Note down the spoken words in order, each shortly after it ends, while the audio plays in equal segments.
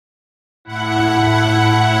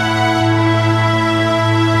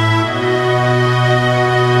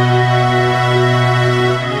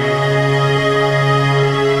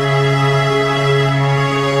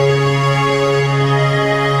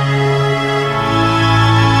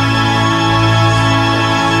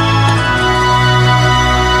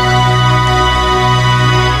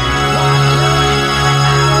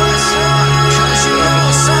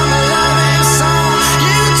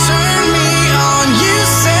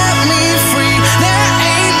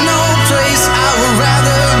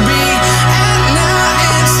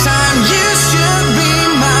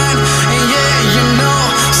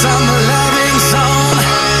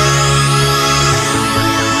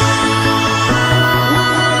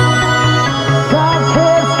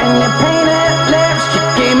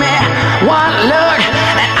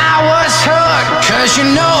'cause you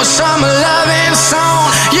know some loving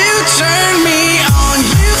song. You turn me on,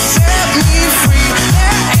 you set me free.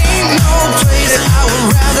 There ain't no place I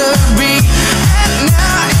would rather be. And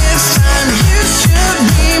now it's time, you should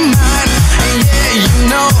be mine. And yeah, you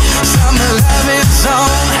know some loving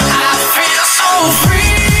song. I feel so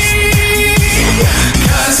free,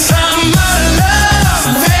 'cause I'm a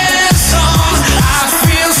loving song. I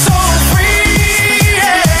feel so free,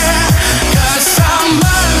 yeah, 'cause I'm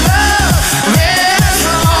a loving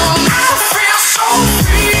song. I feel so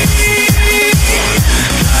free,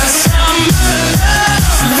 'cause I'm a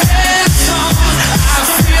loving song. I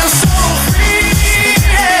feel so free,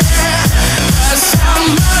 yeah, 'cause I'm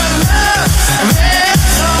a loving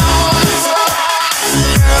song.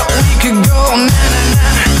 Girl, we could go na-na-na.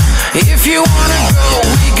 If you wanna go,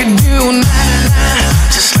 we could do na-na-na.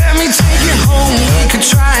 Just let me take you home, we could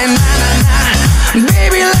try na-na-na.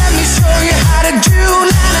 Baby, let me show you how to do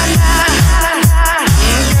na-na-na.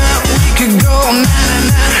 Girl, we could go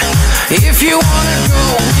na-na-na. If you wanna go,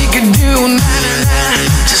 we could do na-na-na.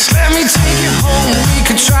 Just let me take you home, we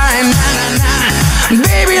could try na-na-na.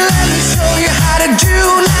 Baby, let me show you how to do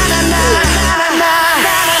na-na-na.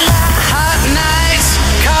 Hot nights,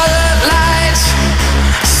 colored lights,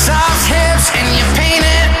 soft hips and your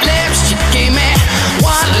painted lips. You gave me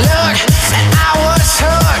one look and I was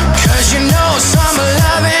hooked, 'cause you know some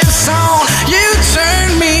loving song. You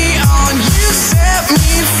turned me on, you set me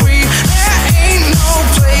free. There ain't no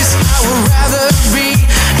place I would rather be.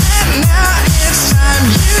 And now it's time,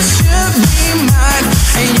 you should be mine.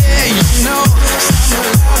 And yeah, you know some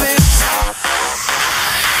loving song.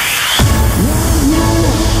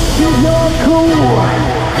 You're cool,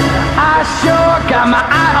 I sure got my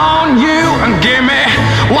eye on you. And give me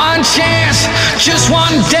one chance, just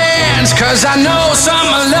one dance, 'cause I know some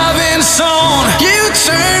loving song. You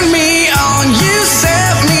turn me on, you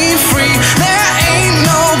set me free. There ain't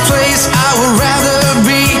no place I would rather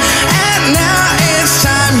be. And now it's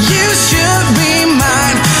time, you should be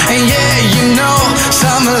mine. And yeah, you know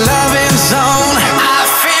some loving song. I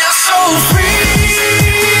feel so free,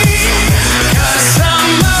 'cause I'm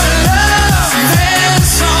a loving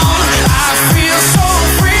song. I feel so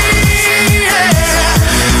free, yeah,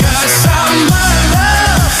 'cause I'm a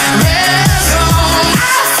loving song.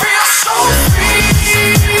 I feel so free,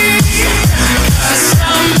 'cause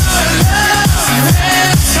I'm a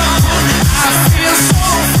loving song. I feel so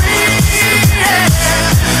free, yeah,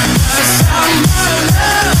 'cause I'm a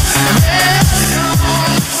loving song. I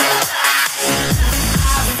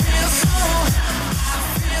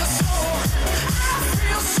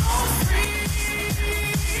feel so free.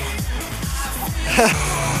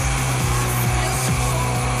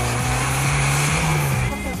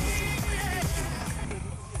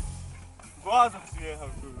 Właza przyjechał,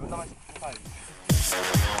 kurwa, dawaj.